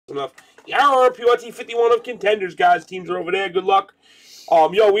enough. Yeah, PYT 51 of Contenders, guys. Teams are over there. Good luck.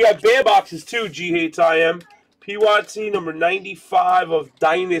 Yo, we have band boxes too, GHIM. PYT number 95 of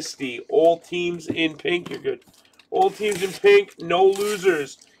Dynasty. All teams in pink. You're good. All teams in pink. No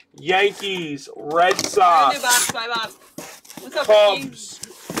losers. Yankees, Red Sox, box by box. What's up, Cubs,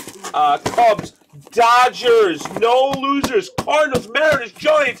 Cubs, Dodgers, no losers. Cardinals, Mariners,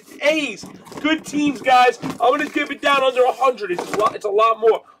 Giants, A's. Good teams, guys. I'm gonna dip it down under 100. It's a lot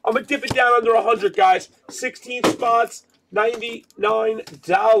more. I'm gonna dip it down under 100, guys. 16 spots,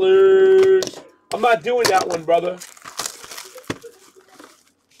 $99. I'm not doing that one, brother.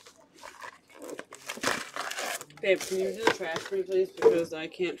 Babe, can you do the trash for me, please? Because I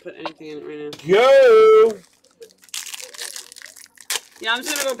can't put anything in it right now. Go! Yeah, I'm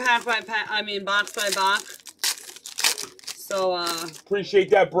just gonna go pack by pack. I mean, box by box. So, appreciate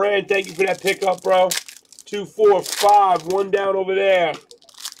that, Brand. Thank you for that pickup, bro. 2, 4, 5. One down over there.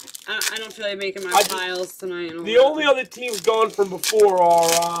 I don't feel like making my piles tonight. The only other teams gone from before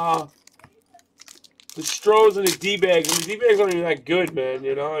are the Stros and the D-Bags. And the D-Bags aren't even that good, man.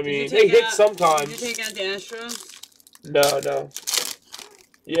 You know, I mean, they hit sometimes. Did you take out the Astros? No.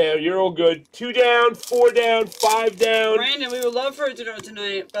 Yeah, you're all good. 2 down, 4 down, 5 down. Brandon, we would love for it to go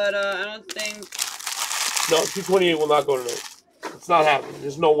tonight, but I don't think... No, 228 will not go tonight. It's not happening.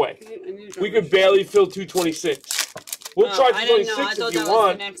 There's no way. We could barely fill 226. We'll try 226 if you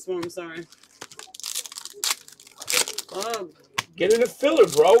want. The next one, sorry. Oh. Get in a filler,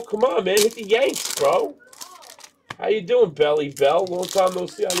 bro. Come on, man. Hit the Yanks, bro. How you doing, Belly Bell? Long time no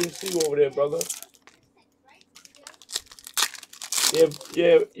see. I didn't see you over there, brother. Yeah,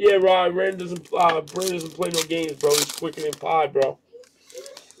 Ryan. Brandon doesn't play no games, bro. He's quicker than pie, bro.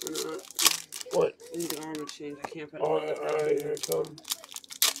 What? I need an armor change. I can't put it. All right, here it comes.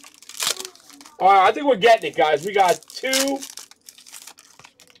 All right, I think we're getting it, guys. We got 2.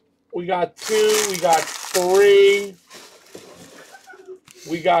 We got 3.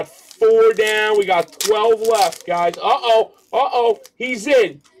 We got 4 down. We got 12 left, guys. Uh-oh. He's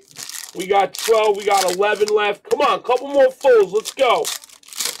in. We got 12. We got 11 left. Come on, couple more fulls. Let's go.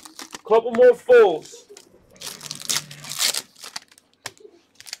 Couple more fulls.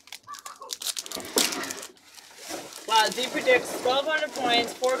 Wow, Z predicts 1,200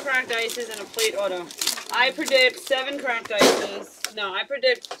 points, 4 cracked ices, and a plate auto. I predict 7 cracked ices. No, I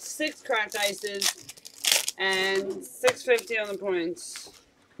predict 6 cracked ices and 650 on the points.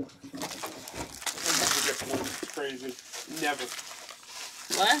 I never get points. It's crazy. Never.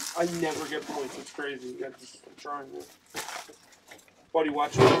 What? I never get points. It's crazy. I'm trying to. Buddy,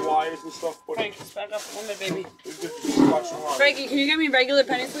 watching the wires and stuff. Buddy. Frank, just back up a minute, baby. Watch the wires. Frankie, can you get me regular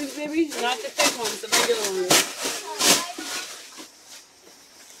penny sleeves, baby? Not the thick ones, the regular ones.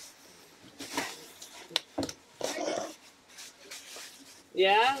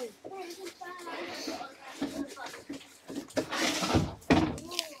 Yeah?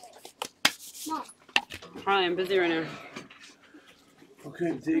 Hi, I'm busy right now.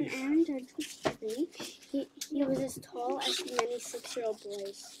 Okay, dig. When Aaron Judge was 3, he was as tall as many 6-year-old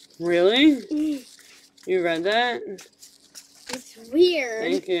boys. Really? You read that? It's weird.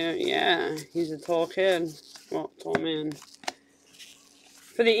 Thank you. Yeah, he's a tall kid. Well, tall man.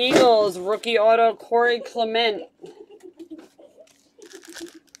 For the Eagles, rookie auto, Corey Clement.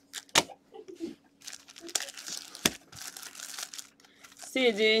 See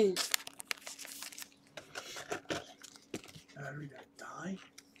you, D. Battery that die?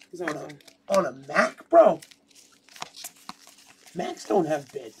 He's on a Mac, bro? Macs don't have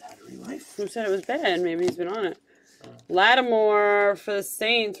bad battery life. Who said it was bad? Maybe he's been on it. Lattimore for the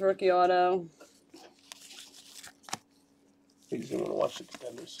Saints, rookie auto. He's going to watch the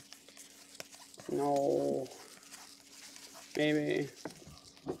Contenders. No. Maybe.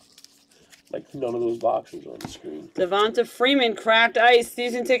 Like none of those boxes on the screen. Devonta Freeman, cracked ice,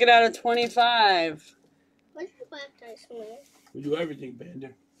 season ticket out of 25. What's the cracked ice for? We do everything,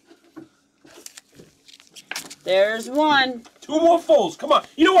 Bander. There's one. 2 more fulls. Come on.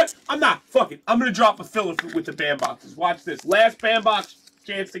 You know what? I'm not. Fuck it. I'm going to drop a filler with the band boxes. Watch this. Last band box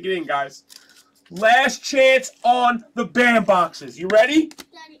chance to get in, guys. Last chance on the band boxes. You ready?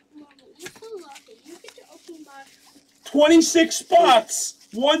 Daddy, Mommy, you're so lucky. You get to open box. 26 spots.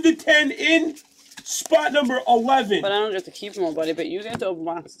 1 to 10 in spot number 11. But I don't get to keep them all, buddy. But you get to open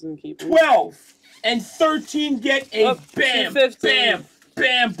boxes and keep them. 12 and 13 get a bam,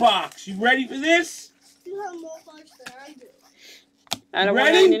 bam box. You ready for this? You have more boxes than I do. Out of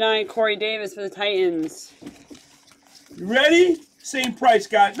 199, Corey Davis for the Titans. You ready? Same price,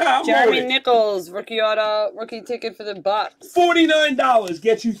 guys. Nah, Jeremy Nichols, rookie auto, rookie ticket for the Bucks. $49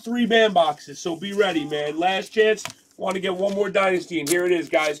 gets you 3 band boxes. So be ready, man. Last chance. Want to get one more Dynasty, and here it is,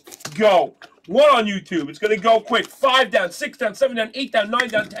 guys. Go. 1 on YouTube. It's going to go quick. 5 down, 6 down, 7 down, 8 down, 9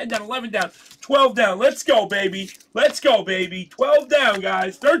 down, 10 down, 11 down, 12 down. Let's go, baby. Let's go, baby. 12 down,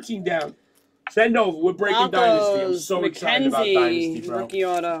 guys. 13 down. Send over. We're breaking Dynasty. I'm so excited about Dynasty, bro. Rookie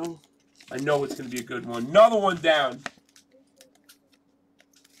auto. I know it's going to be a good one. Another one down.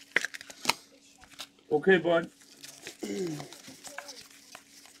 Okay, bud.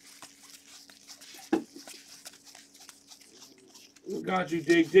 Got you,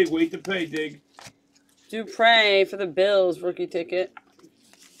 Dig. Dig, wait to pay, Dig. Dupre for the Bills, rookie ticket.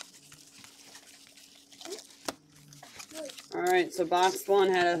 All right, so box 1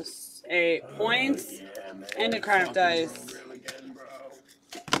 had a points and a cracked ice.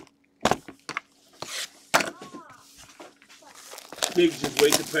 Dig, just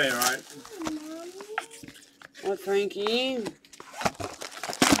wait to pay, all right? What, Frankie?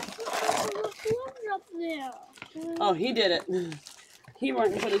 Oh, he did it. He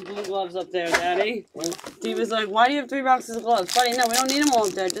went and put his blue gloves up there, Daddy. Steve was like, why do you have 3 boxes of gloves? Buddy, no, we don't need them all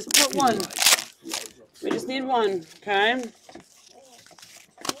up there. Just put 1. We just need 1, okay?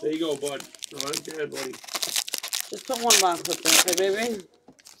 There you go, bud. All right, go ahead, buddy. Just put 1 box up there, okay, baby?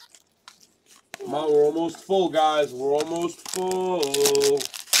 Come on, we're almost full, guys. We're almost full.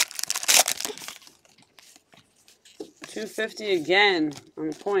 250 again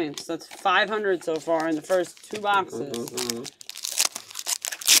on points. That's 500 so far in the first 2 boxes.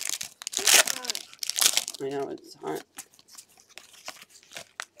 I know, it's hard.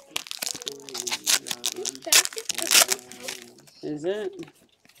 Is it?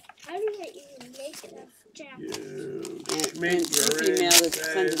 How do you even make enough jack? Emailed it,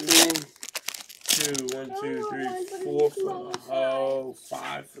 sent it to me. 2, 1, 2, 3, 4 for the hoe,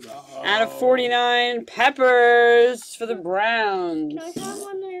 5 for the hoe. Out of 49, Peppers for the Browns. Can I have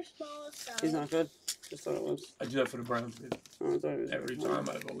one of your smallest size? He's not good. Just thought it was. I do that for the Browns, dude. Oh, I thought it was Every time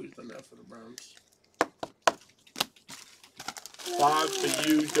I've always done that for the Browns. 5 for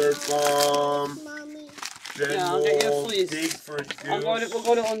you, Dirt Bomb. Mommy. Yeah, I'll get you a fleece. Dig for a we'll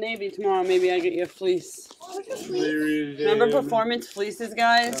go to Old Navy tomorrow. Maybe I get you a fleece. Remember performance fleeces,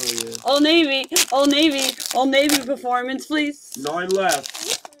 guys? Oh, yeah. Old Navy, Old Navy, Old Navy performance fleece. 9 left.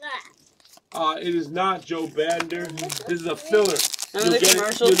 What's that? It is not Joe Bander. This is a filler. Remember the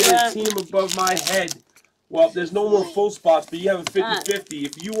commercials? You'll get a team above my head. Well, there's no more full spots, but you have a 50-50.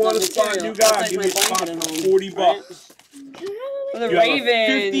 If you want to spot a new guy, give me a spot for $40. Right? For the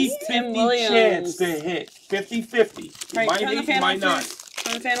Ravens, Tim Williams. Chance to hit. 50-50. Right, Might turn the hit, fan might off, not. please.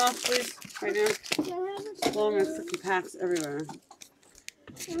 Turn the fan off, please. Right now. Blowing my freaking packs everywhere.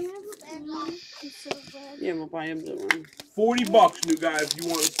 Yeah, we'll buy a blue one. $40, new guy, if you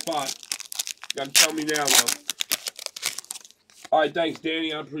want a spot. You gotta tell me now, though. All right, thanks,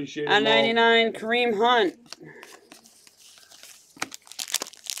 Danny. I appreciate it. At 99, Kareem Hunt.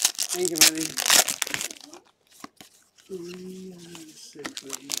 Thank you, buddy.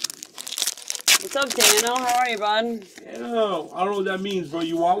 What's up, Dano? How are you, bud? Dano, I don't know what that means, bro.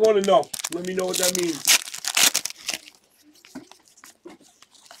 You want to know? Let me know what that means.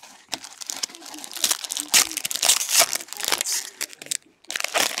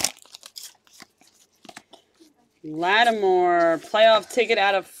 Lattimore, playoff ticket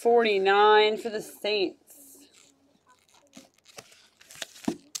out of 49 for the Saints.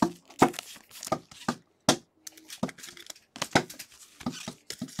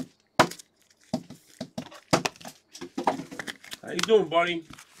 How you doing, buddy?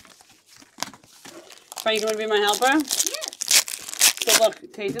 Frank, you want to be my helper? Yeah. So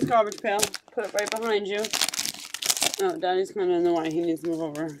look, take this garbage pail, put it right behind you. Oh, Daddy's kind of in the way. He needs to move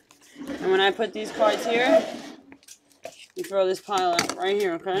over. And when I put these cards here, you throw this pile out right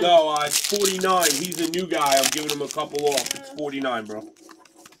here, okay? No, it's 49. He's a new guy. I'm giving him a couple off. It's 49, bro.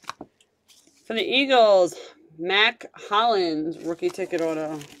 For the Eagles, Mac Hollins, rookie ticket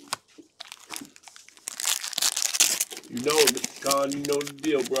auto. You know it, Mr. Khan. You know the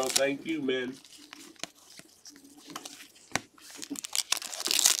deal, bro. Thank you, man.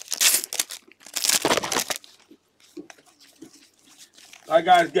 All right,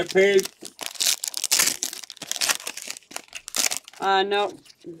 guys, get paid. No.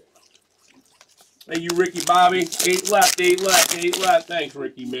 Thank you, Ricky Bobby. 8 left, 8 left, 8 left. Thanks,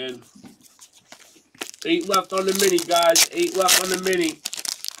 Ricky, man. 8 left on the mini, guys. 8 left on the mini.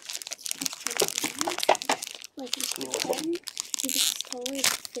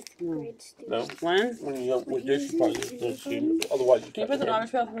 No. When? When you with this, you probably don't see. Otherwise, you Can you put the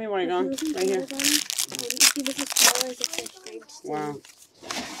garbage pail for me where you going? Right here. Wow.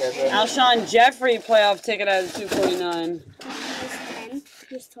 Alshon Jeffrey playoff ticket out of 249.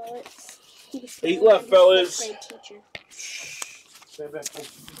 8 left, fellas. Stand back.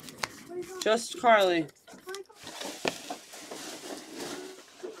 Just Carly.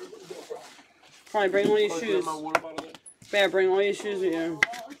 Carly, bring all your shoes. Bear, bring all your shoes with you.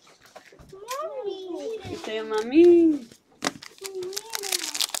 You say, Mommy.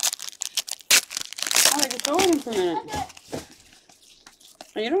 Oh, I just go with him for a minute.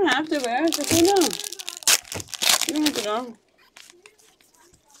 Oh, you don't have to, Bear. Just say no. You don't have to go.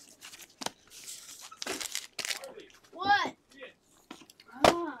 What?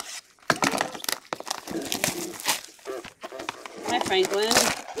 Oh. Hi, Franklin. Hi,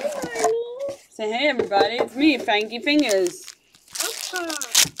 Mommy. Say hey, everybody. It's me, Frankie Fingers. Okay.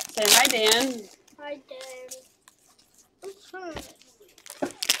 Say hi, Dan. Hi, Dan. Okay.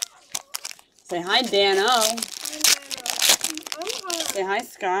 Say hi, Dan-O. I'm Say hi,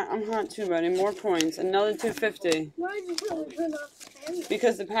 Scott. I'm hot too, buddy. More points. Another 250. Why did you put turn off the camera?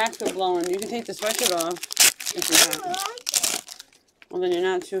 Because the packs are blowing. You can take the sweatshirt off. If you're I not. like it. Well, then you're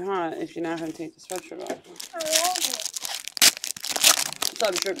not too hot if you're not going to take the sweatshirt off. I love it. What's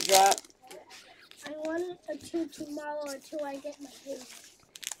up, Drip Drop? I want a 2 tomorrow until I get my payment.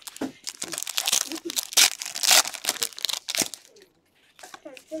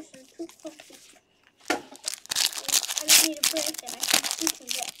 This is too funky. I don't need a break and I can sleep in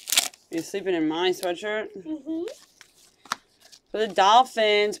bed. You're sleeping in my sweatshirt? Mm-hmm. For the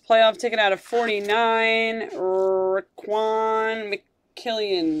Dolphins, playoff ticket out of 49, Raquan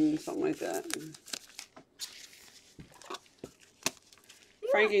McKillian, something like that.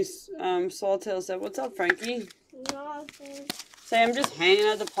 Frankie Saltail said, "What's up, Frankie?" Nothing. Say, I'm just hanging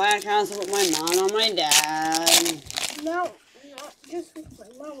at the plaque house with my mom and my dad. No, not just with my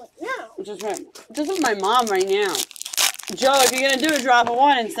mom right now. Just with my mom right now. Joe, if you're going to do a drop of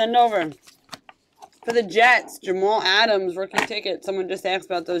one and send over. For the Jets, Jamal Adams, rookie ticket. Someone just asked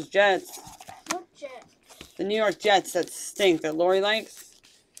about those Jets. What jet? The New York Jets that stink, that Lori likes.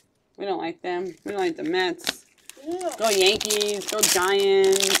 We don't like them. We don't like the Mets. No. Go Yankees. Go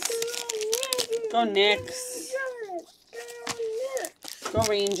Giants. Go Knicks. Go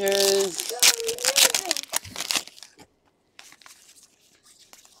Rangers.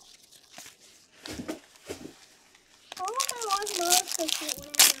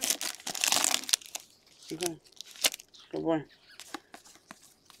 Okay. Good boy.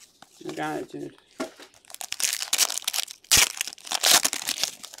 You got it, dude.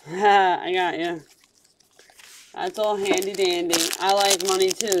 I got you. That's all handy dandy. I like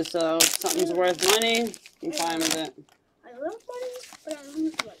money too, so if something's worth money, I'm fine with it. I love money, but I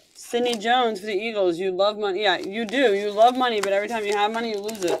lose money. Sidney Jones for the Eagles. You love money. Yeah, you do. You love money, but every time you have money, you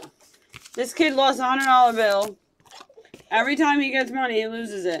lose it. This kid lost a $100 bill. Every time he gets money, he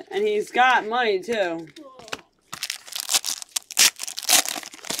loses it. And he's got money too.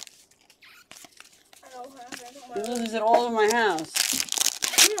 He loses it all over my house.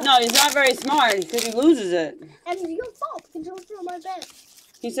 No, he's not very smart because he loses it. And it's your fault because you threw my bed.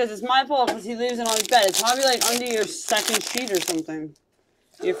 He says it's my fault because he leaves it on his bed. It's probably like under your second sheet or something.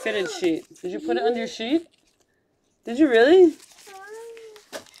 Your fitted sheet. Did you put it under your sheet? Did you really?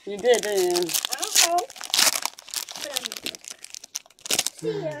 You did, didn't you? I don't know.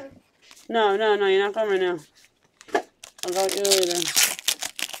 See ya. No, you're not going right now. I'll go with you later.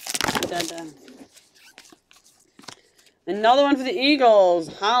 Dada. Another one for the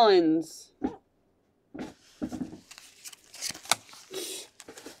Eagles. Hollins.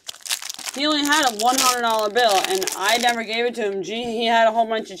 He only had a $100 bill, and I never gave it to him. G, he had a whole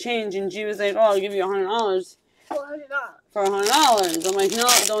bunch of change, and G was like, "Oh, I'll give you $100 for $100." I'm like, "No,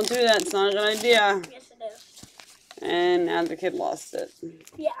 don't do that. It's not a good idea." Yes, it is. And now the kid lost it.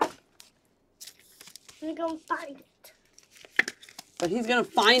 Yeah. I'm gonna find it. But he's gonna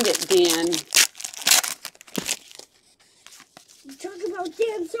find it, Dan. You talk about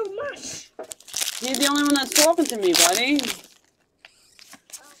Dan so much. He's the only one that's talking to me, buddy.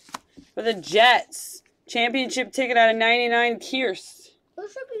 For the Jets, championship ticket out of 99, Kearse. There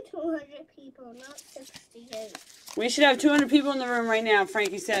should be 200 people, not 68. We should have 200 people in the room right now,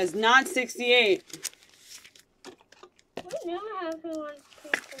 Frankie says. Not 68. We never have 200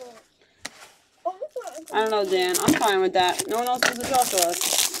 people. Oh, I don't know, Dan. I'm fine with that. No one else wants to talk to us.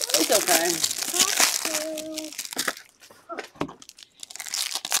 It's okay.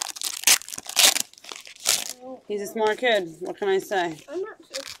 He's a smart kid. What can I say? I'm not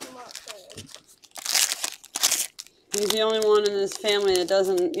so smart. He's the only one in this family that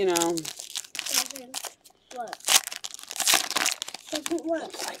doesn't, you know. What? Doesn't what?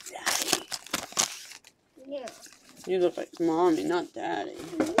 Look like Daddy. Yeah. You look like Mommy, not Daddy.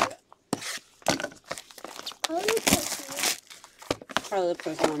 I look like you. Probably look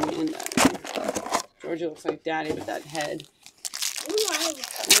like Mommy and Daddy. Georgia looks like Daddy with that head. Ooh, I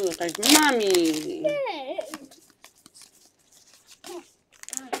You look like Mommy.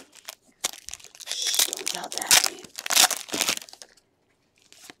 Shh, don't tell Daddy.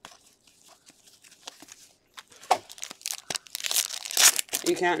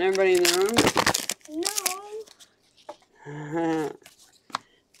 You counting everybody in the room? No.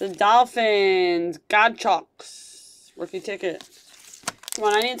 The Dolphins. Godchucks. Rookie ticket. Come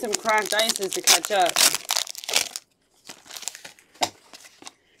on, I need some cracked ices to catch up.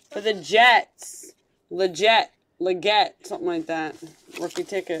 For the Jets. Leggett, something like that. Rookie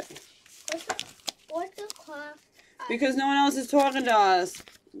ticket. What's the clock? Because no one else is talking to us,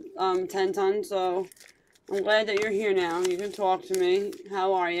 10 Ton, so I'm glad that you're here now. You can talk to me.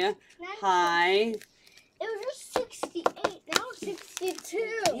 How are you? Hi. It was just 68. Now it's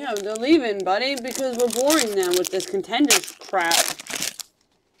 62. Yeah, they're leaving, buddy, because we're boring them with this Contenders crap.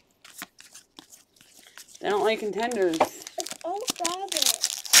 They don't like Contenders. It's all garbage.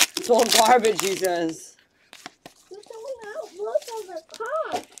 It's all garbage, he says. There's someone else. Look at the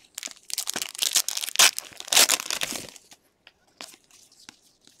clock.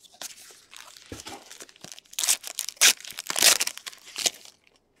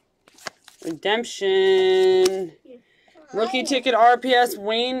 Redemption. Rookie ticket RPS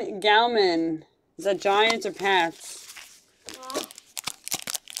Wayne Gallman. Is that Giants or Pats?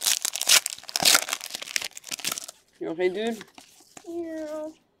 You okay, dude? Yeah.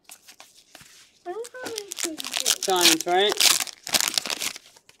 I don't have anything to do. Giants, right?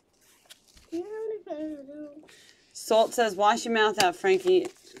 You have anything to do. Salt says, wash your mouth out, Frankie.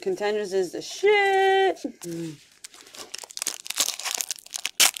 Contenders is the shit.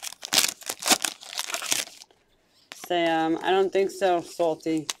 Say, I don't think so,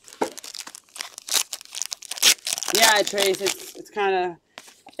 Salty. Yeah, Trace, it's kind of,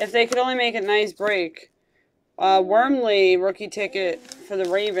 if they could only make a nice break. Wormley, rookie ticket for the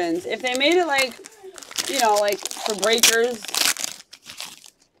Ravens. If they made it like, you know, like for breakers.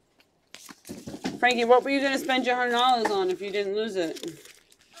 Frankie, what were you going to spend your $100 on if you didn't lose it?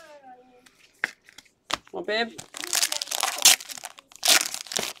 What, babe?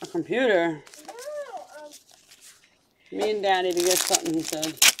 A computer? Me and Daddy to get something, he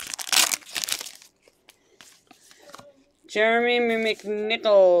said. Jeremy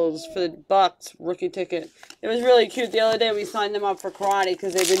McNichols for the Bucks, rookie ticket. It was really cute. The other day we signed them up for karate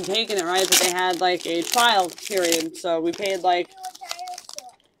because they've been taking it, right? But they had like a trial period. So we paid like...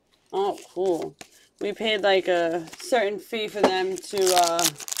 Oh, cool. We paid like a certain fee for them to...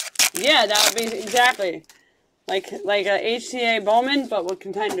 Yeah, that would be exactly. Like a HTA Bowman, but with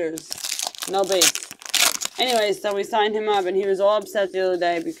Contenders. No base. Anyways, so we signed him up, and he was all upset the other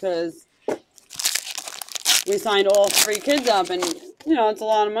day because we signed all 3 kids up, and, you know, it's a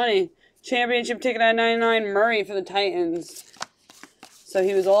lot of money. Championship ticket at 99, Murray for the Titans. So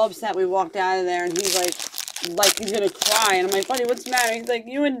he was all upset. We walked out of there, and he's like he's going to cry. And I'm like, buddy, what's the matter? He's like,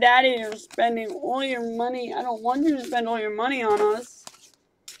 you and Daddy are spending all your money. I don't want you to spend all your money on us.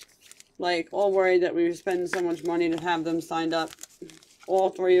 Like, all worried that we were spending so much money to have them signed up.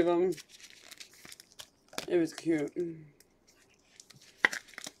 All 3 of them. It was cute.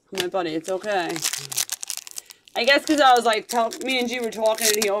 My buddy, it's okay. I guess because I was like, me and G were talking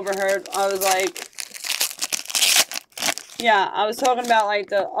and he overheard. I was like, yeah, I was talking about like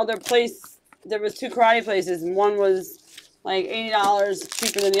the other place. There was 2 karate places and one was like $80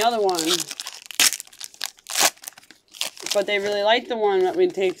 cheaper than the other one. But they really liked the one that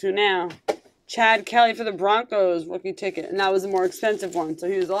we'd take to now. Chad Kelly for the Broncos rookie ticket. And that was the more expensive one. So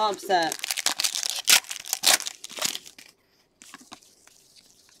he was all upset.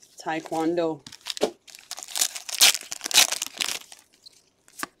 Taekwondo.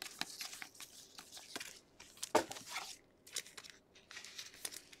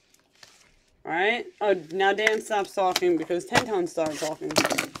 Alright. Oh, now Dan stops talking because 10 Ton started talking.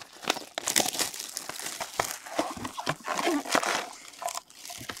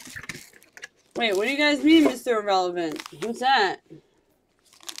 Wait, what do you guys mean, Mr. Irrelevant? Who's that?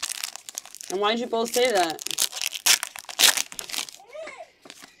 And why'd you both say that?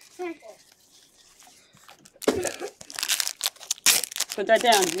 Put that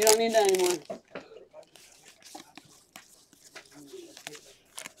down. You don't need that anymore.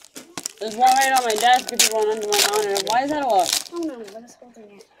 There's one right on my desk if you want under my monitor. Why is that off? Oh no, I was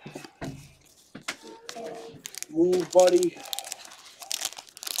holding it. Move, buddy.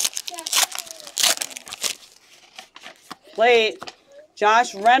 Plate.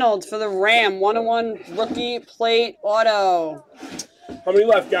 Josh Reynolds for the Ram. 101 rookie plate auto. How many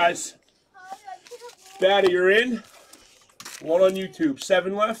left, guys? Daddy, you're in. 1 on YouTube.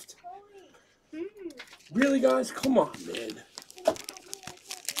 7 left. Really, guys? Come on, man.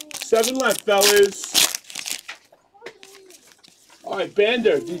 7 left, fellas. All right,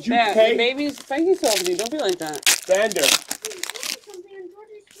 Bander, did you pay? Baby's Frankie's talking to you. Don't be like that. Bander.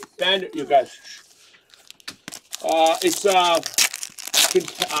 Bander, you guys. It's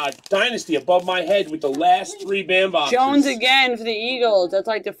Dynasty above my head with the last 3 band boxes. Jones again for the Eagles. That's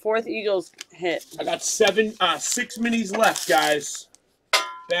like the 4th Eagles hit. I got 6 minis left, guys.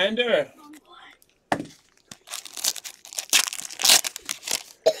 Bander.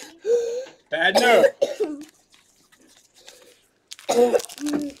 Bander.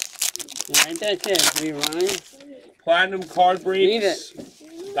 Right there, kid. Are you running?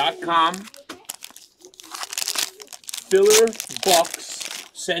 PlatinumCardBreaks.com. Filler Bucks.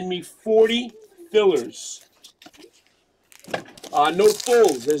 Send me 40 fillers. No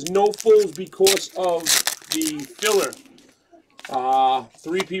fulls. There's no fulls because of the filler.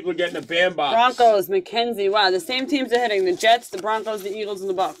 3 people are getting a band box. Broncos, McKenzie. Wow, the same teams are hitting. The Jets, the Broncos, the Eagles, and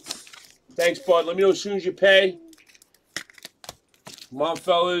the Bucks. Thanks, bud. Let me know as soon as you pay. Come on,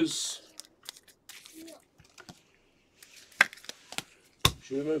 fellas.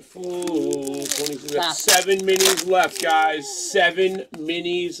 Should have been full. 26. We got 7 minis left, guys. 7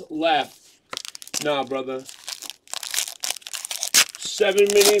 minis left. Nah, brother. 7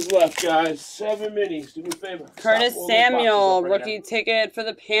 minis left, guys. 7 minis. Do me a favor. Curtis Samuel, rookie ticket for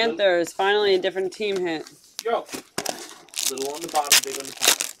the Panthers. Finally, a different team hit. Yo. Little on the bottom, big on the top.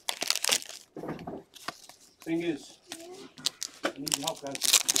 Thing is, I need your help, guys.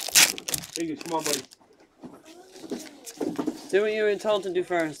 Thing is, come on, buddy. Do what you were told to do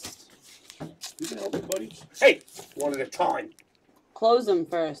first. You can help me, buddy. Hey, one at a time. Close them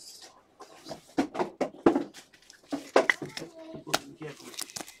first.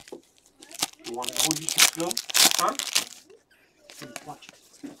 You want to hold you still? Huh? Watch it.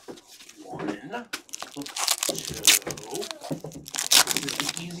 1, 2. This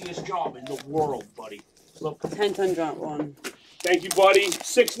is the easiest job in the world, buddy. Look. 10-ton drop 1. Thank you, buddy.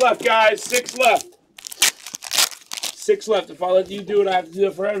 6 left, guys. 6 left. 6 left. If I let you do it, I have to do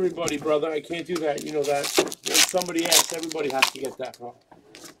it for everybody, brother. I can't do that. You know that. When somebody asks, everybody has to get that, bro.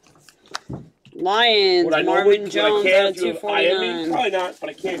 Lions, Marvin Jones out of 249. Probably not, but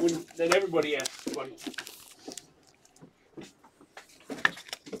I can't when then everybody asks, buddy.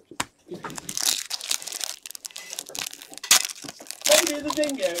 Baby the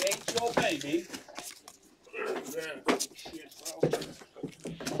dingo, ain't your baby. Shit,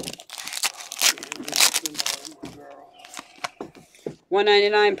 bro.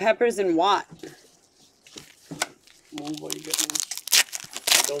 199 Peppers and Watt. Move while you get me.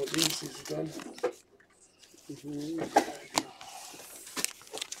 Done with these, these are done.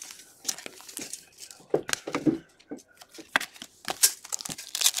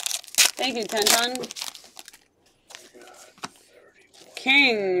 Thank you, 10-ton.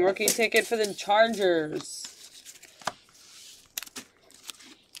 King, rookie ticket for the Chargers.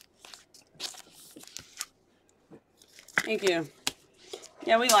 Thank you.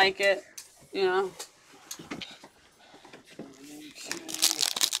 Yeah, we like it. You know.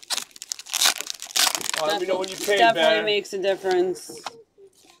 Let me know when you pay, definitely man. Makes a difference.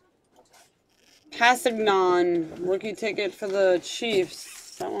 Casignan, rookie ticket for the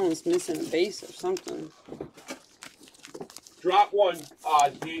Chiefs. That one was missing a base or something. Drop 1,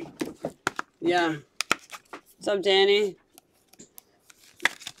 D. Yeah. What's up, Danny?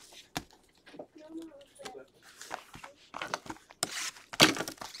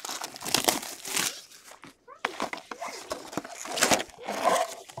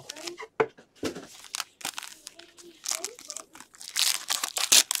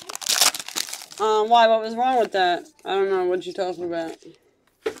 Why? What was wrong with that? I don't know what you're talking about.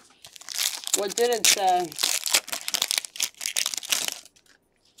 What did it say?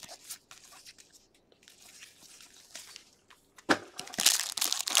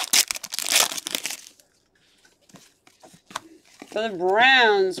 For the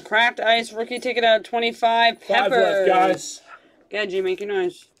Browns, cracked ice rookie ticket out of 25. Peppers. 5 left, guys. Yeah, G, make your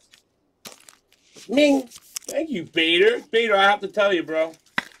noise. Ning. Thank you, Bader. Bader, I have to tell you, bro.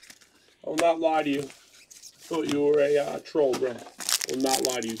 I will not lie to you. I thought you were a troll, bro. I will not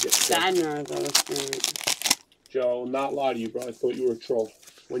lie to you, Sadner, though. Joe, I will not lie to you, bro. I thought you were a troll.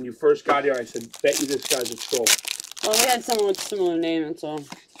 When you first got here, I said, bet you this guy's a troll. Well, we had someone with a similar name, that's all.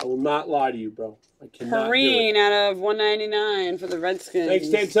 I will not lie to you, bro. I cannot Perrine out of 199 for the Redskins.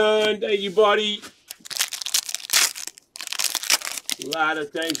 Thanks, 10-ton. Thank you, buddy. Ladder,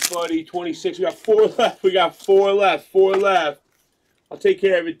 thanks, buddy. 26. We got 4 left. We got 4 left. 4 left. I'll take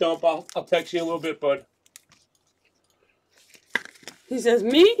care of it, Dump. I'll text you in a little bit, bud. He says,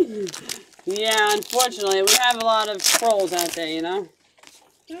 me? Yeah, unfortunately, we have a lot of trolls out there, you know?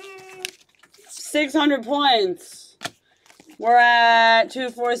 600 points. We're at 2,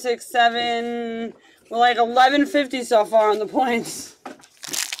 4, 6, 7. We're like 1150 so far on the points.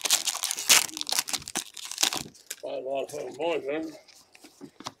 A lot of points, huh?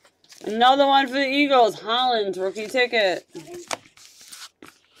 Another one for the Eagles. Holland, rookie ticket.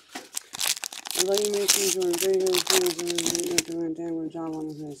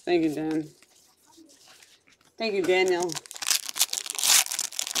 Thank you, Dan. Thank you, Daniel.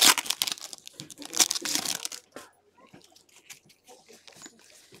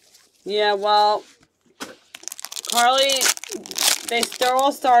 Yeah, well, Carly, they're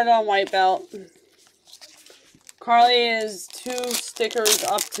all started on white belt. Carly is 2 stickers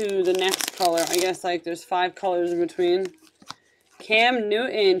up to the next color. I guess like there's 5 colors in between. Cam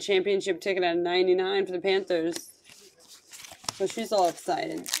Newton, championship ticket at 99 for the Panthers. So she's all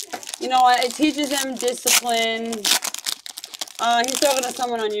excited. You know what? It teaches them discipline. He's talking to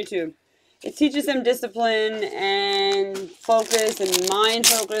someone on YouTube. It teaches them discipline and focus and mind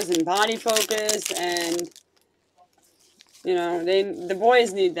focus and body focus, and you know, the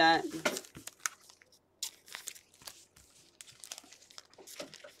boys need that.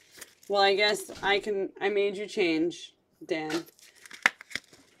 Well, I guess I made you change, Dan.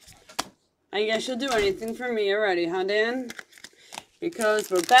 I guess you'll do anything for me already, huh, Dan?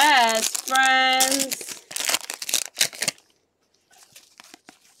 Because we're best friends.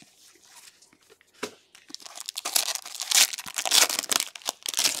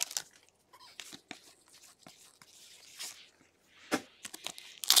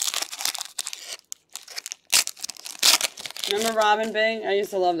 Remember Robin Big? I used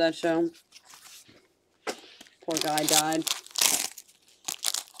to love that show. Poor guy died.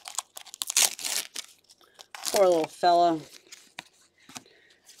 Poor little fella.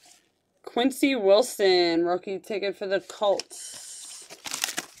 Quincy Wilson, rookie ticket for the Colts.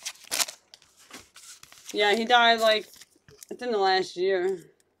 Yeah, he died like within the last year.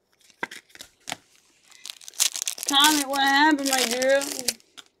 Comment what happened, my dear.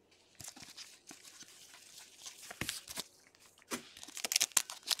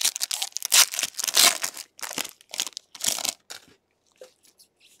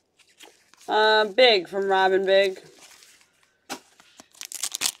 Big from Robin Big.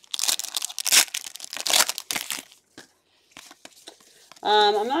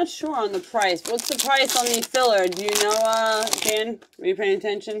 I'm not sure on the price. What's the price on the filler? Do you know, Dan? Are you paying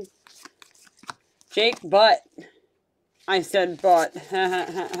attention? Jake Butt. I said butt.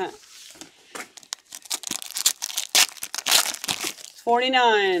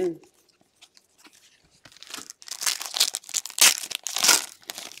 49.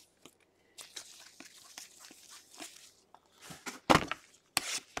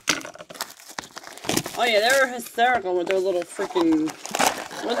 Oh yeah, they were hysterical with their little freaking...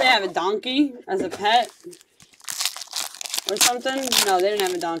 What, they have a donkey as a pet? Or something? No, they didn't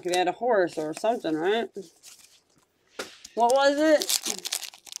have a donkey. They had a horse or something, right? What was it?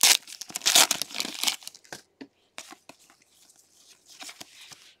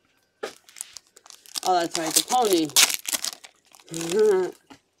 Oh, that's right, the pony.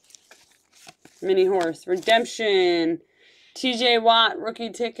 Mini horse. Redemption. TJ Watt,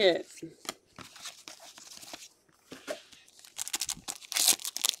 rookie ticket.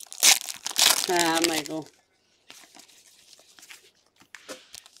 Ah, Michael.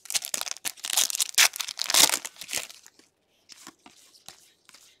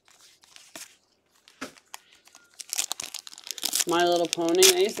 My Little Pony.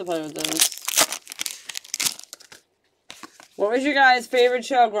 I used to play with those. What was your guys' favorite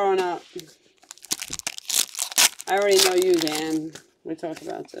show growing up? I already know you, Dan. We talked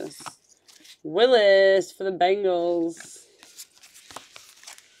about this. Willis for the Bengals.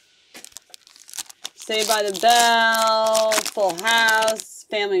 Saved by the Bell, Full House,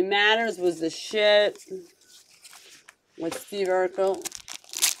 Family Matters was the shit with Steve Urkel.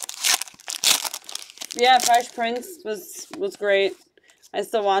 Yeah, Fresh Prince was great. I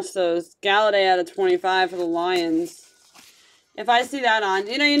still watch those. Galladay out of 25 for the Lions. If I see that on,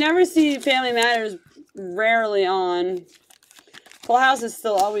 you know, you never see Family Matters rarely on. Full House is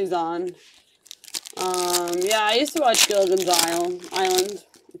still always on. Yeah, I used to watch Gilligan's Island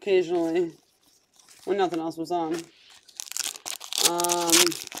occasionally when nothing else was on.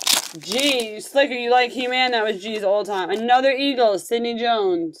 G, Slicker, you like He-Man? That was G's old time. Another Eagle, Sidney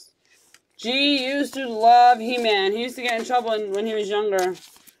Jones. G used to love He-Man. He used to get in trouble when he was younger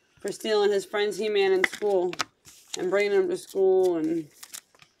for stealing his friend's He-Man in school and bringing him to school. And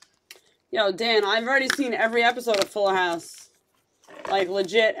yo, Dan, I've already seen every episode of Full House. Like,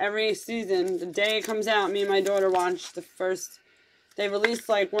 legit, every season, the day it comes out, me and my daughter watch the first. They release,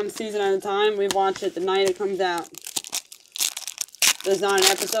 like, one season at a time. We watch it the night it comes out. There's not an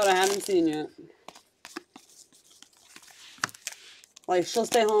episode I haven't seen yet. Like, she'll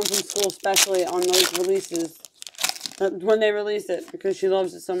stay home from school, especially on those releases. When they release it, because she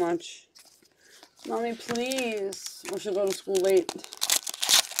loves it so much. Mommy, please. Or she'll go to school late.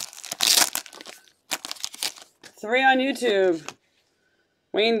 3 on YouTube.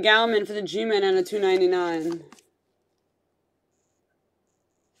 Wayne Gallman for the G-Men and a $2.99.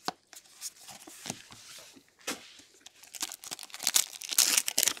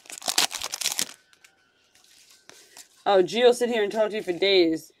 Oh, Gio will sit here and talk to you for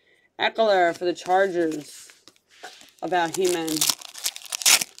days. Eckler for the Chargers. About He-Man.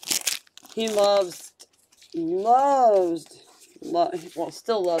 He still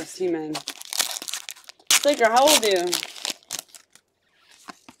loves He-Man. Sticker, how old are you?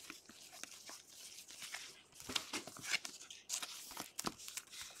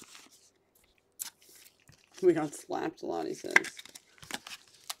 We got slapped a lot, he says.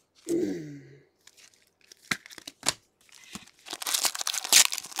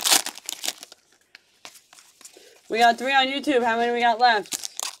 We got 3 on YouTube. How many we got left?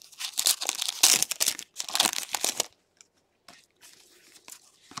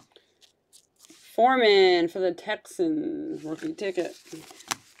 Foreman for the Texans. Rookie ticket.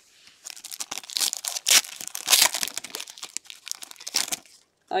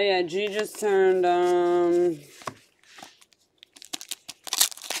 Oh yeah, G just turned, hold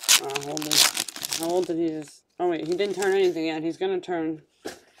on. How old did he just, oh wait, he didn't turn anything yet. He's gonna turn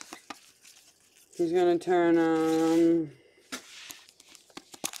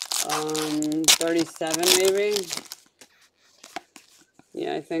 37 maybe.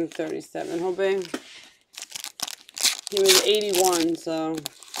 Yeah, I think 37 he'll be. He was 81, so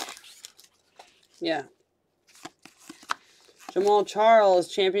yeah. Jamal Charles,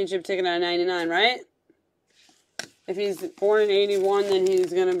 championship ticket out of 99, right? If he's born in 81, then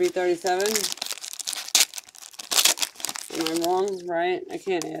he's gonna be 37. Am I wrong? Right? I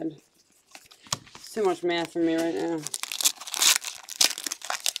can't add. It's too much math for me right now.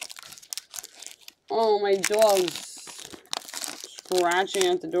 Oh, my dog's scratching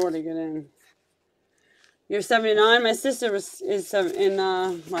at the door to get in. You're 79. My sister is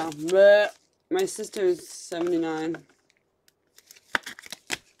my sister is 79.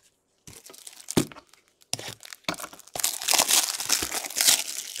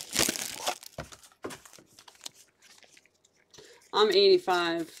 I'm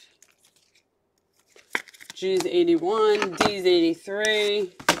 85. G's 81. D's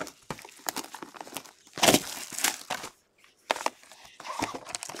 83.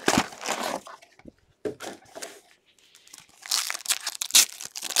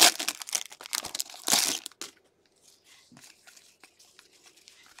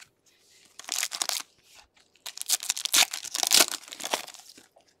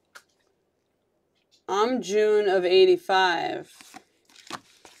 I'm June of 85.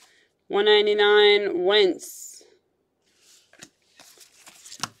 199 Wentz.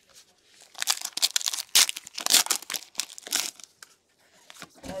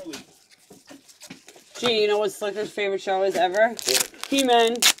 Gee, you know what Slicker's favorite show is ever?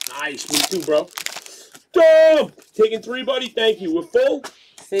 He-Man. Nice, me too, bro. Dom! Taking 3, buddy. Thank you. We're full.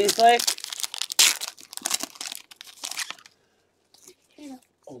 See, Slick?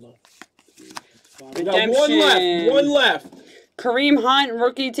 Hold on. We got one left. One left. Kareem Hunt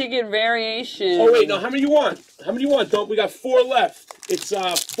rookie ticket variation. Oh wait, no. How many you want? How many you want? Don't we got 4 left? It's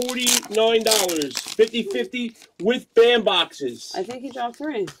 $49, 50/50 with band boxes. I think he dropped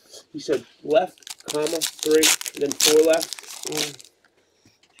 3. He said left, comma 3, then 4 left.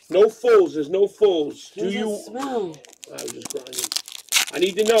 No fulls. There's no fulls. Do you smell? I was just grinding. I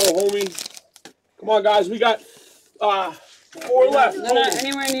need to know, homie. Come on, guys. We got 4 left. They're not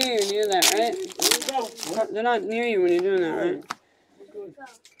anywhere near you. You know that, right? They're not near you when you're doing that, right?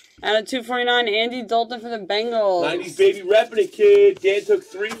 Out of 249, Andy Dalton for the Bengals. 90s baby repping it, kid. Dan took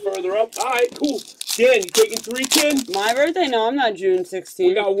 3 further up. All right, cool. Dan, you taking 3, kid? My birthday? No, I'm not June 16th.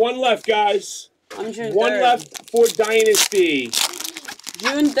 We got 1 left, guys. I'm June 3rd. 1 left for Dynasty.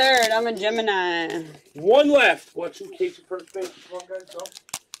 June 3rd. I'm a Gemini. 1 left. Watch who takes the first base. Come on, guys. Go.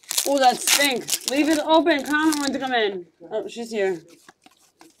 Oh, that stinks. Leave it open. Connor wants to come in. Oh, she's here.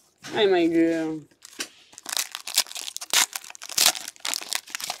 Hi, my girl.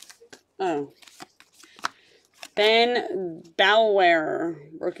 Oh. Ben Bauer.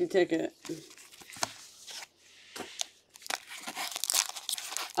 Rookie ticket.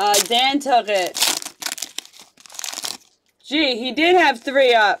 Dan took it. Gee, he did have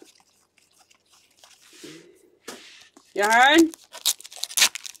 3 up. You heard?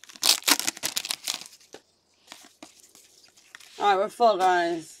 Alright, we're full,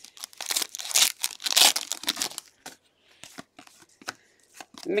 guys.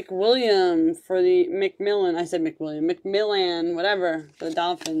 McWilliam for the McMillan. I said McWilliam. McMillan, whatever, for the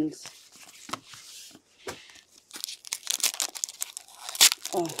Dolphins.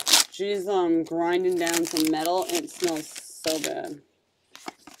 Oh, she's grinding down some metal and it smells so bad.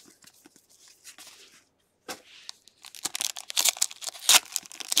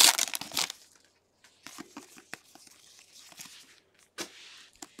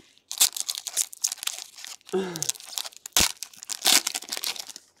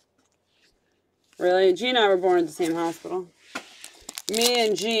 Really? G and I were born at the same hospital. Me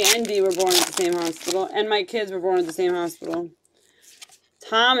and G and D were born at the same hospital. And my kids were born at the same hospital.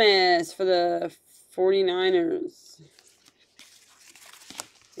 Thomas for the 49ers.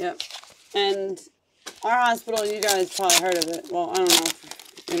 Yep. And our hospital, you guys probably heard of it. Well, I don't know.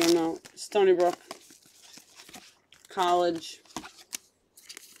 I don't know. Stony Brook College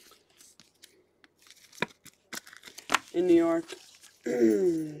in New York.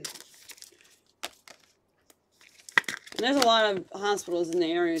 And there's a lot of hospitals in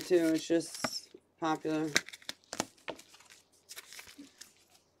the area too. It's just popular.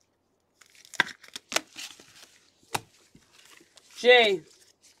 Jay.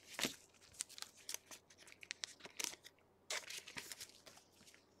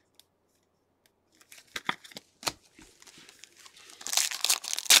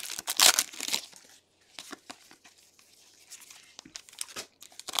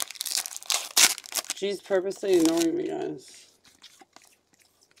 She's purposely ignoring me, guys.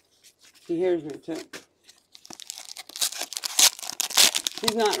 He hears me, too.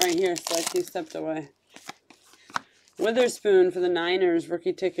 He's not right here, so he stepped away. Witherspoon for the Niners,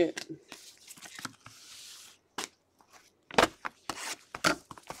 rookie ticket.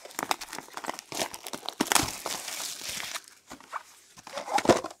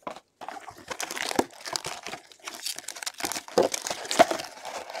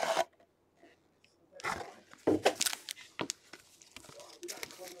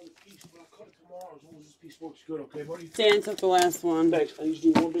 Good, okay, buddy? Dan took the last one. Thanks. I need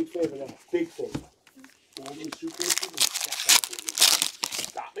you to do one big favor now. Big favor. Hold in the suitcase and stack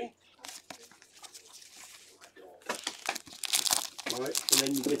that. Got me? Alright, and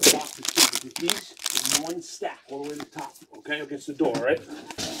then you get the boxes too. You get these in one stack all the way to the top. Okay, against the door, right?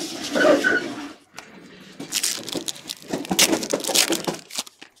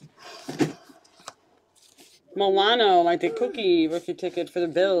 Milano, like the cookie rookie ticket for the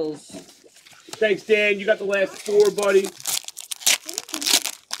Bills. Thanks, Dan. You got the last 4, buddy.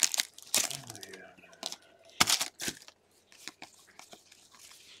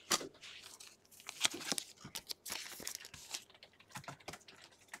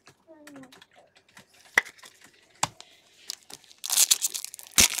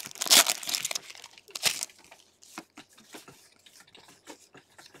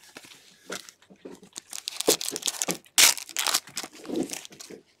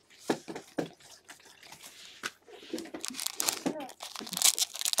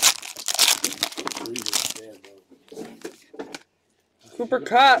 Cooper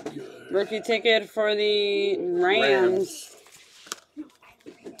Cup, rookie ticket for the Rams.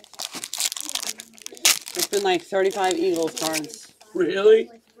 It's been like 35 Eagles cards. Really?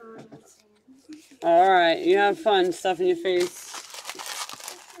 Alright, you have fun stuffing your face.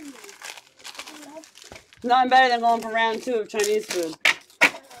 Nothing better than going for round 2 of Chinese food.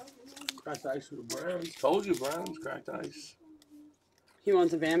 Cracked ice for the Browns. Told you, Browns. Cracked ice. He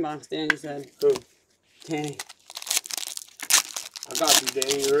wants a bandbox, Danny said. Who? Danny. I got you,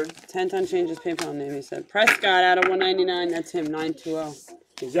 Danny. You heard? 10-ton changes PayPal name, he said. Prescott out of 199. That's him, 920.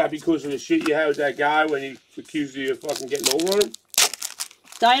 Is that because of the shit you had with that guy when he accused you of fucking getting over on him?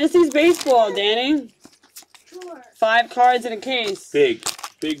 Dynasty's baseball, Danny. Sure. 5 cards in a case. Big.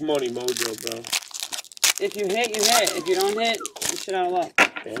 Big money mojo, bro. If you hit, you hit. If you don't hit, you shit out of luck.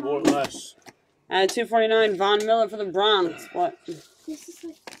 Yeah, more or less. At 249, Von Miller for the Bronx. What? This is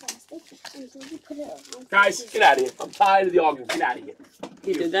like plastic, and then you put it on. Guys, get out of here. I'm tired of the argument. Get out of here.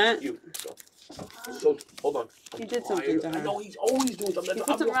 He did that? You. So, hold on. He did something to her. I know he's always doing something. He put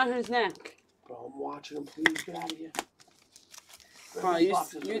something around his neck. Bro, I'm watching him. Please get out of here. Carl, you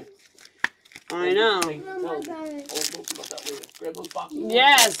I know. Grab those boxes.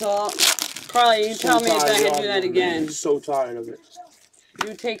 Yes, well, Carly, you tell me if I can do that again. I'm so tired of it.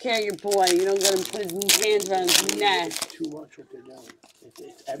 You take care of your boy. You don't let him put his hands around his neck. Too much what they're doing.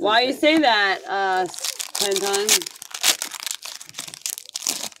 Why you say that, 10 times?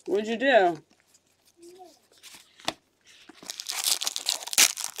 What'd you do?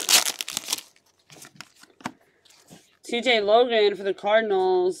 TJ Logan for the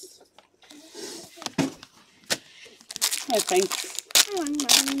Cardinals. Oh, thanks.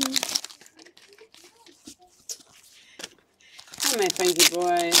 Oh, my Frankie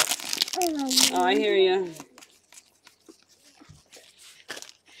boy. Oh, I hear you.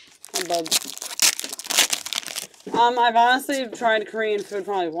 Hi, bub. I've honestly tried Korean food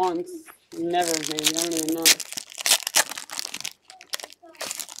probably once. Never, maybe. I don't even know.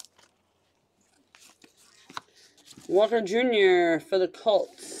 Walker Jr. for the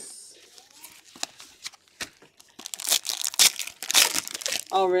Colts.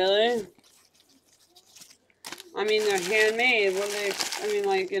 Oh, really? I mean, they're handmade. What do they, I mean,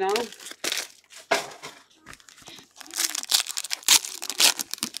 like, you know?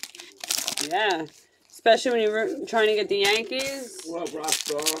 Yeah. Especially when you're trying to get the Yankees. What up,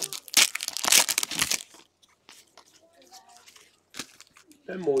 Rockstar?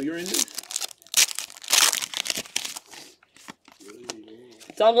 Emo, you're in this?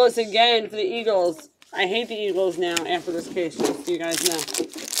 Douglas again for the Eagles. I hate the Eagles now after this case, just so you guys know.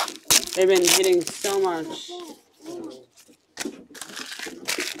 They've been hitting so much.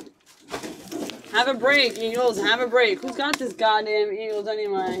 Have a break, Eagles. Have a break. Who's got this goddamn Eagles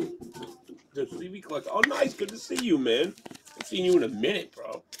anyway? The Stevie Cluck. Oh, nice. Good to see you, man. I've seen you in a minute,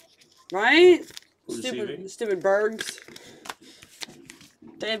 bro. Right? Who's Stupid birds.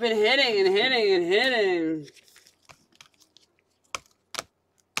 They've been hitting and hitting and hitting.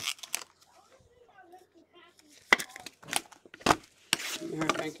 Here,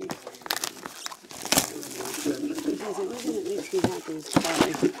 thank you. Everything that makes me happy is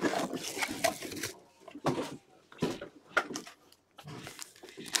party.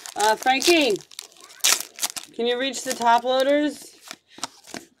 Frankie, can you reach the top loaders?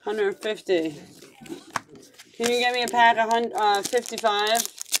 150. Can you get me a pack of 55?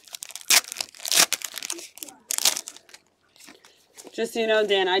 Just so you know,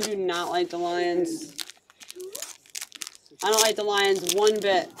 Dan, I do not like the Lions. I don't like the Lions one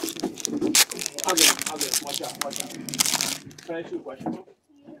bit. I'll get. Watch out. Can I ask you a question, bro?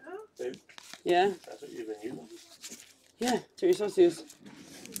 Babe? Yeah? That's what you've been using? Yeah, that's what you're supposed to use.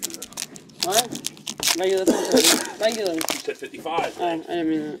 What? Regular filter. Regular. You said 55. Oh, I didn't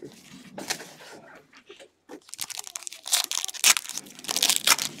mean that.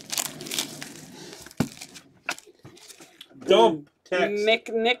 Dump text.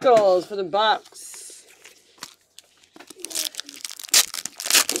 Mick Nichols for the Bucks.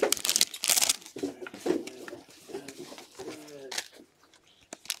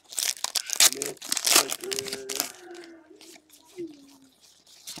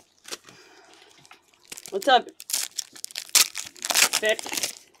 What's up, Vic?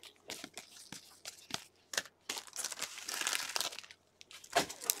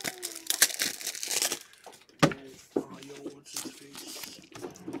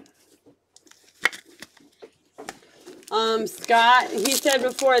 Scott, he said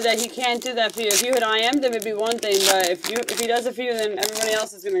before that he can't do that for you. If you had IM'd him, it'd be one thing, but if he does it for you, then everybody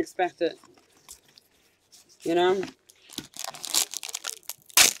else is gonna expect it. You know?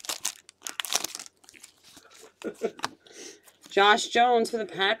 Josh Jones for the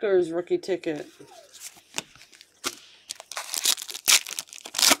Packers rookie ticket.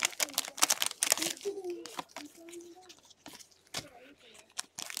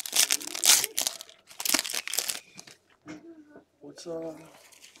 What's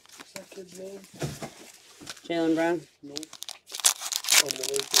that kid's name? Jalen Brown. Nope. On the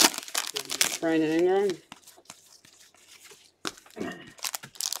Lakers. Brandon Ingram.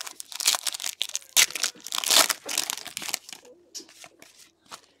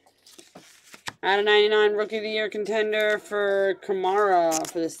 Out of 99, Rookie of the Year contender for Kamara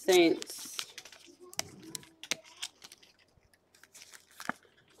for the Saints.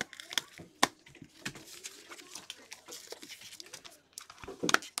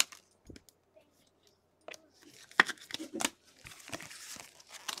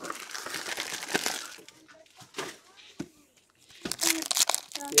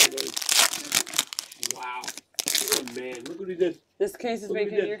 Wow. Oh, man. Look what he did. This case is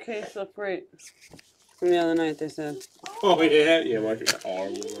making your case look great. From the other night, they said. Oh, yeah? Yeah, watch it. Oh,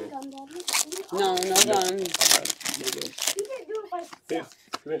 No gun. Yeah.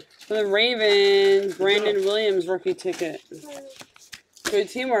 For the Ravens, Brandon Williams rookie ticket. Good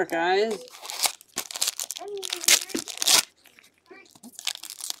teamwork, guys.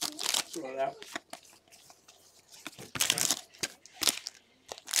 Sort it out.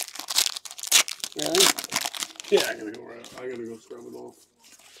 Really? Yeah, I gotta go scrub it off.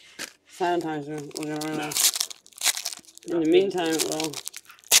 sanitizer. We'll get rid of. In the meantime, it will.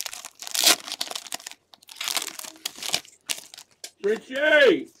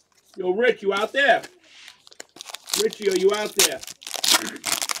 Richie! Yo, Rich, you out there? Richie, are you out there?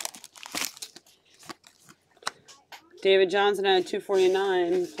 David Johnson had a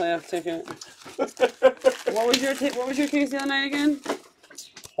 249 playoff ticket. What was your case the other night again?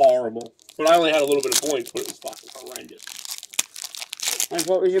 Horrible. But I only had a little bit of points, but it was fucking horrendous. Like,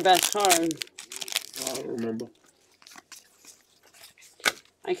 what was your best card? I don't remember.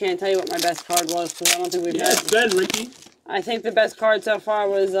 I can't tell you what my best card was because I don't think we've had. Send, Ricky. I think the best card so far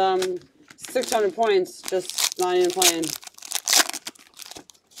was 600 points, just not even playing.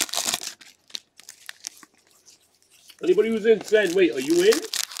 Anybody who's in, send. Wait, are you in?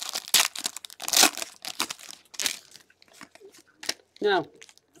 No.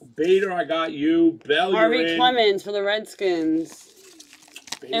 Bader, I got you. Bell, Harvey you're in. Clemens for the Redskins.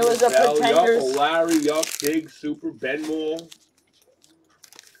 Bader, It was a Bell, Pretenders. Yup, Larry, Yup, Big, Super, Benmore.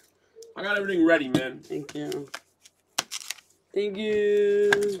 I got everything ready, man. Thank you. Thank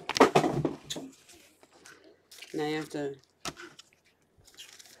you. Now you have to...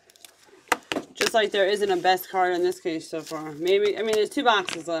 Just like there isn't a best card in this case so far. Maybe, I mean, there's 2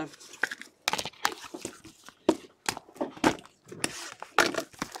 boxes left.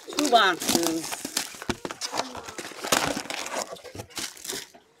 2 boxes.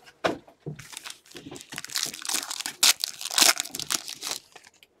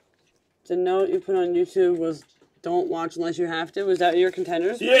 The note you put on YouTube was, don't watch unless you have to. Was that your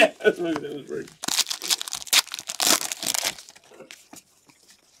Contenders? Yeah, that's what it was right.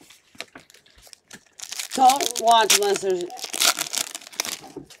 Don't watch unless there's...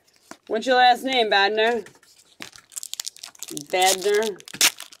 What's your last name, Badner? Badner?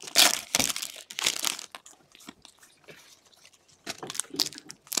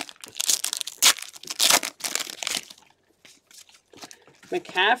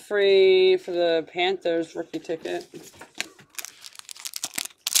 McCaffrey for the Panthers rookie ticket.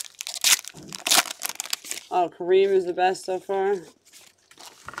 Oh, Kareem is the best so far.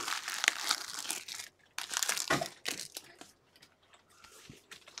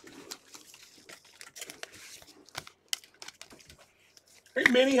 Hey,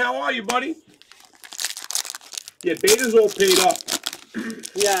 Minnie, how are you, buddy? Yeah, Beta's all paid up.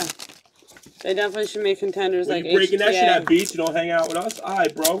 Yeah. They definitely should make Contenders When like you breaking that shit HTA. at beats, you don't hang out with us?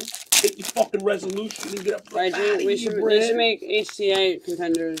 Alright, bro. Take your fucking resolution and get up. Right, they should make HTA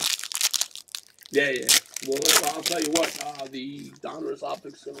Contenders. Yeah. Well, I'll tell you what, the Donruss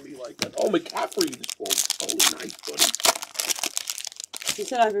optic's gonna be like that. Oh, McCaffrey just pulled. Holy nice, buddy. He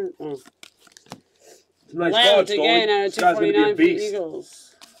said I've been... Oh. It's a nice Lounge card, again Stoley. out of This guy's gonna be a 249 for the beast. Eagles.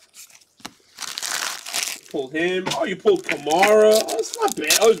 Pulled him. Oh, you pulled Kamara. Oh, it's not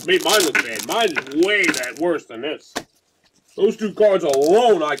bad. Oh, it's made mine look bad. Mine is way worse than this. Those 2 cards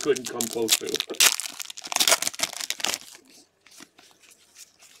alone I couldn't come close to.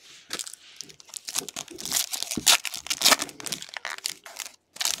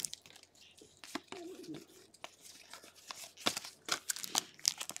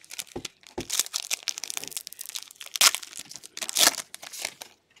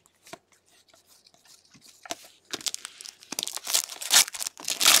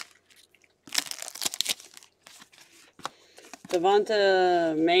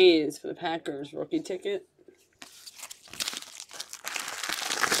 Devonta Mays for the Packers rookie ticket.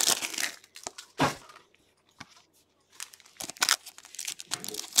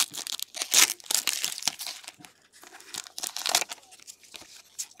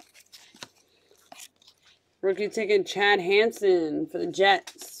 Rookie ticket Chad Hansen for the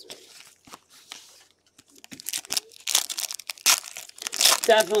Jets.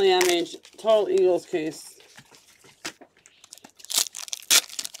 Definitely MH. Total Eagles case.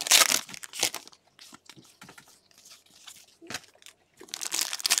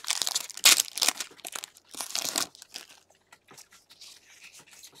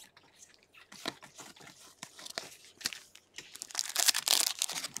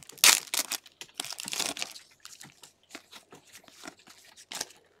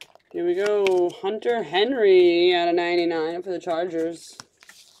 Here we go. Hunter Henry out of 99 for the Chargers.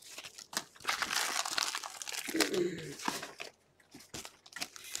 It's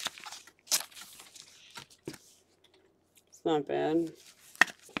not bad.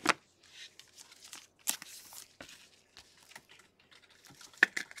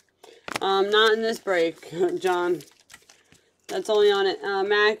 Not in this break, John. That's only on it.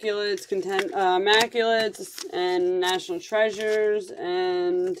 Immaculates, Immaculates, and National Treasures,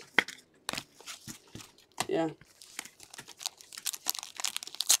 and yeah.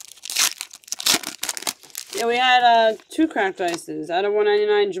 Yeah, we had 2 cracked ices out of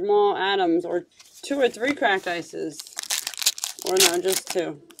 199. Jamal Adams, or 2 or 3 cracked ices, or no, just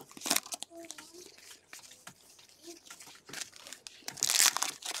 2.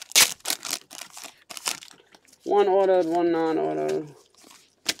 One autoed, one non-autoed.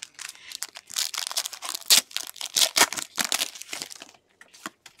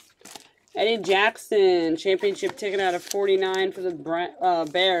 Eddie Jackson, championship ticket out of 49 for the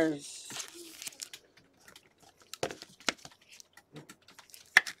Bears.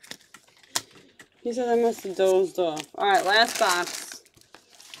 He says I must have dozed off. All right, last box.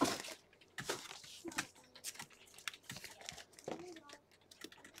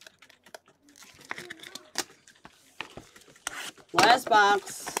 Last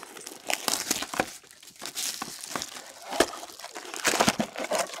box.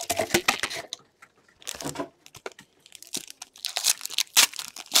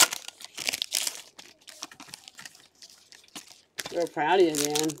 Real proud of you,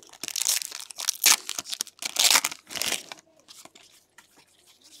 Dan.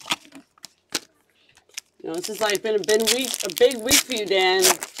 You know, this has like been a big week for you, Dan.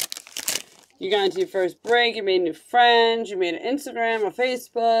 You got into your first break, you made new friends, you made an Instagram, a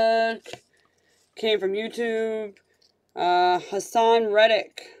Facebook, came from YouTube. Hassan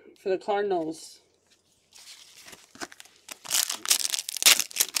Reddick for the Cardinals.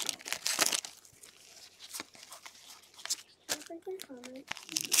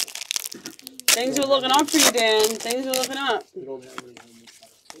 Things are looking up for you, Dan. Things are looking up.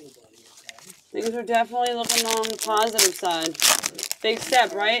 Things are definitely looking on the positive side. Big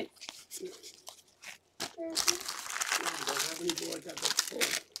step, right? If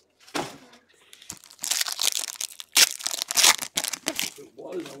it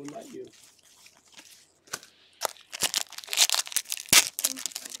was, I would let you.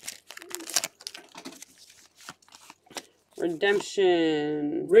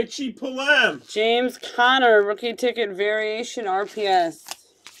 Redemption. Richie Palem. James Conner, rookie ticket variation RPS.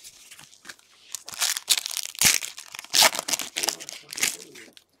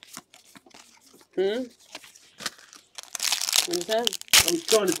 What is that? I was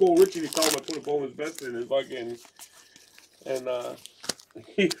trying to call Richie to tell him I put a bonus vest in his fucking, and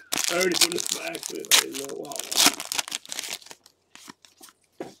he heard it was an accident. I didn't know. Wow.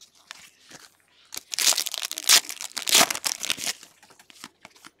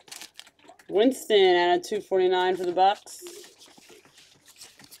 Winston out of 249 for the Bucks.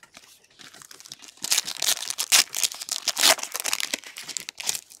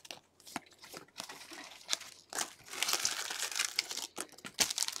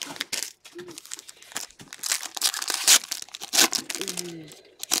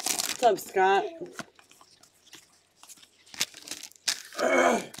 What's up, Scott?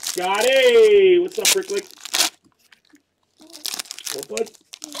 Scotty! What's up, Ricklick? What, bud?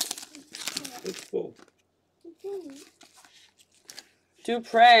 It's full.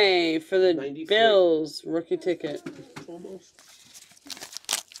 Dupre for the 93. Bills, rookie ticket. Almost.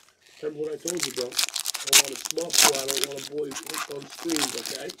 Remember what I told you, bro. I want to smoke, so I don't want to boil you on screens,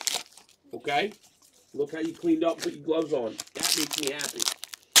 okay? Okay? Look how you cleaned up and put your gloves on. That makes me happy.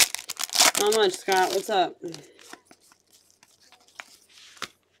 Not much, Scott. What's up?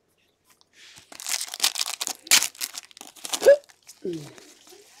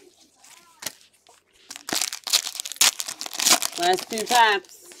 Last 2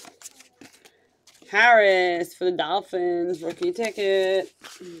 packs. Harris for the Dolphins, rookie ticket.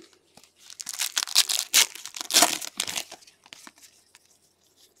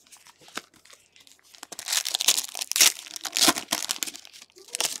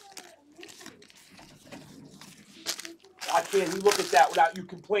 Why can't he look at that without you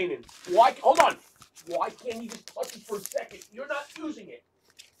complaining? Why? Hold on. Why can't he just touch it for a second? You're not using it.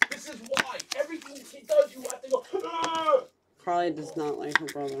 This is why. Everything he does, you have to go, ugh! Carly does not like her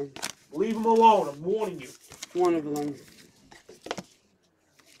brother. Leave him alone. I'm warning you. One of them.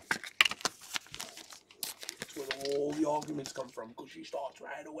 That's where all the arguments come from, because she starts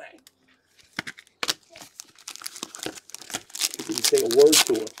right away. You didn't say a word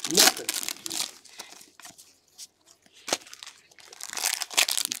to her. Nothing.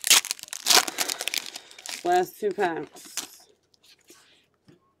 Last 2 packs.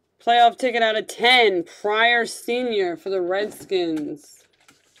 Playoff ticket out of 10. Pryor Sr. for the Redskins.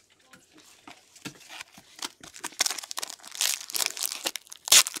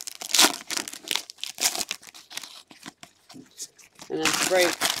 And that's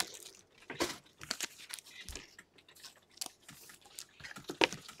great.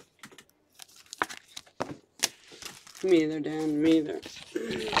 Me either, Dan. Me either.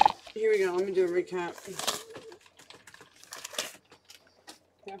 Here we go. Let me do a recap.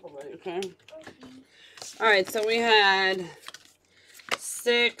 separately, okay? All right, so we had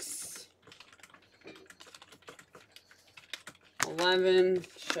 6, 11,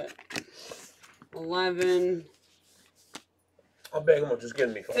 shit, 11. I'll bet how much it's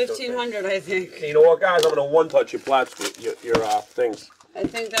getting me. 1,500, I think. Hey, you know what, guys? I'm gonna one-touch your plats, your things. I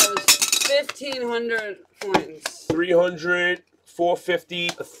think that was 1,500 points. 300, 450,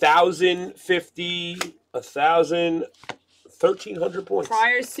 1,050, 1,000, 1,300 points.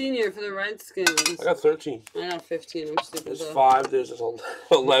 Prior senior for the Redskins. I got 13. I got 15. I'm stupid. There's though. 5. There's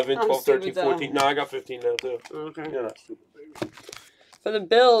 11, 12, 13, stupid, 14. No, I got 15 now too. Okay. You're not stupid, baby. For the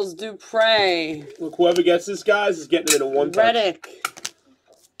Bills, Dupre. Look, whoever gets this, guys, is getting it in a one-touch. Reddick.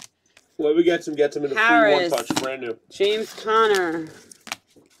 Whoever gets him in a Harris. free one-touch, brand new. James Conner.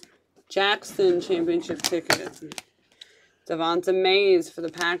 Jackson championship ticket. Devonta Mays for the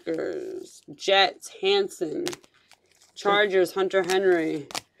Packers. Jets, Hanson. Chargers, Hunter Henry.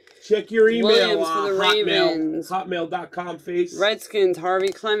 Check your email. Williams for the Ravens. Hotmail.com face. Redskins,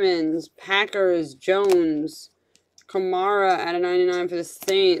 Harvey Clemens. Packers, Jones. Kamara at a 99 for the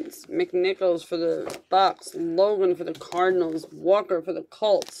Saints. McNichols for the Bucks. Logan for the Cardinals. Walker for the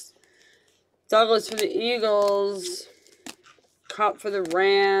Colts. Douglas for the Eagles. Cup for the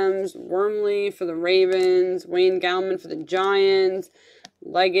Rams. Wormley for the Ravens. Wayne Gallman for the Giants.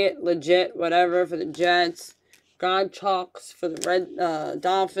 Leggett, legit, whatever, for the Jets. Godchalks for the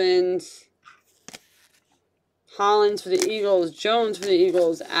Dolphins. Hollins for the Eagles. Jones for the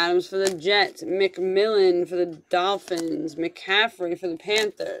Eagles. Adams for the Jets. McMillan for the Dolphins. McCaffrey for the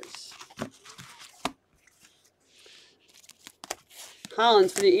Panthers.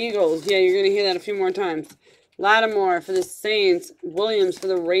 Hollins for the Eagles. Yeah, you're going to hear that a few more times. Lattimore for the Saints. Williams for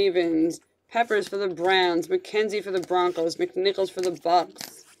the Ravens. Peppers for the Browns. McKenzie for the Broncos. McNichols for the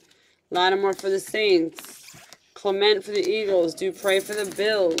Bucks. Lattimore for the Saints. Clement for the Eagles. Dupre for the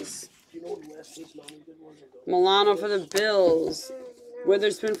Bills. Milano for the Bills.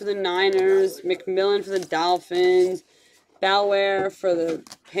 Witherspoon for the Niners. McMillan for the Dolphins. Bellware for the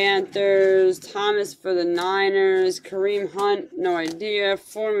Panthers. Thomas for the Niners. Kareem Hunt, no idea.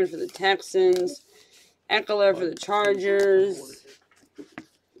 Foreman for the Texans. Eckler for the Chargers.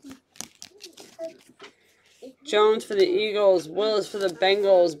 Jones for the Eagles. Willis for the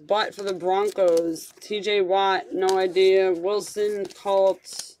Bengals. Butt for the Broncos. TJ Watt, no idea. Wilson,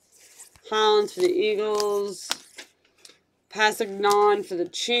 Colts. Hollins for the Eagles. Passignon for the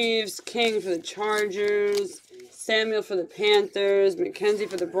Chiefs. King for the Chargers. Samuel for the Panthers. McKenzie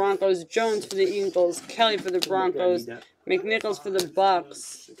for the Broncos. Jones for the Eagles. Kelly for the Broncos. McNichols for the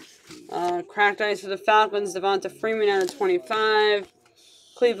Bucks. Cracked Ice for the Falcons. Devonta Freeman out of 25.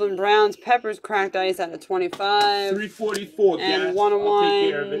 Cleveland Browns. Peppers cracked ice out of 25. 344, and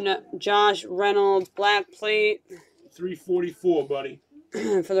 101. Josh Reynolds black plate. 344, buddy.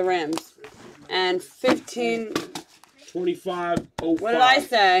 For the Rams. And 15. 25. What did I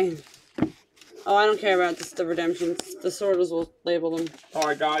say? Oh, I don't care about the redemptions. The sorters will label them. All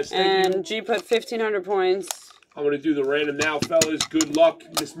right, guys. Thank you. And G put 1,500 points. I'm going to do the random now, fellas. Good luck.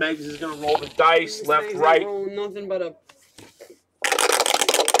 Miss Mags is going to roll the dice, left, right. Nothing but a...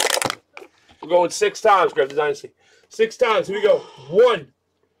 We're going 6 times, grab the dynasty. 6 times. Here we go. 1,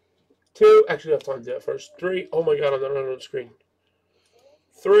 2. Actually, I have time to do that first. 3. Oh, my God. I'm not on the screen.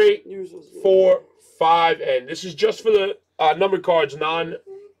 3, 4, 5. And this is just for the numbered cards, the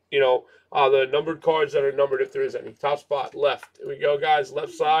numbered cards that are numbered if there is any. Top spot, left. Here we go, guys.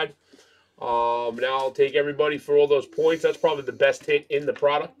 Left side. Now I'll take everybody for all those points. That's probably the best hit in the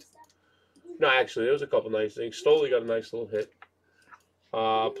product. No, actually, there was a couple nice things. Stoley got a nice little hit.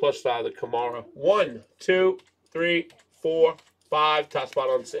 Plus the Kamara. 1, 2, 3, 4, 5. Top spot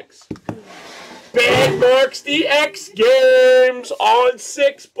on 6. Bad marks the X Games on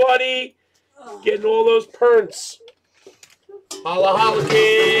 6, buddy. Getting all those perns. Holla, holla,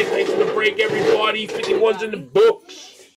 kid. Thanks for the break, everybody. 51's in the books.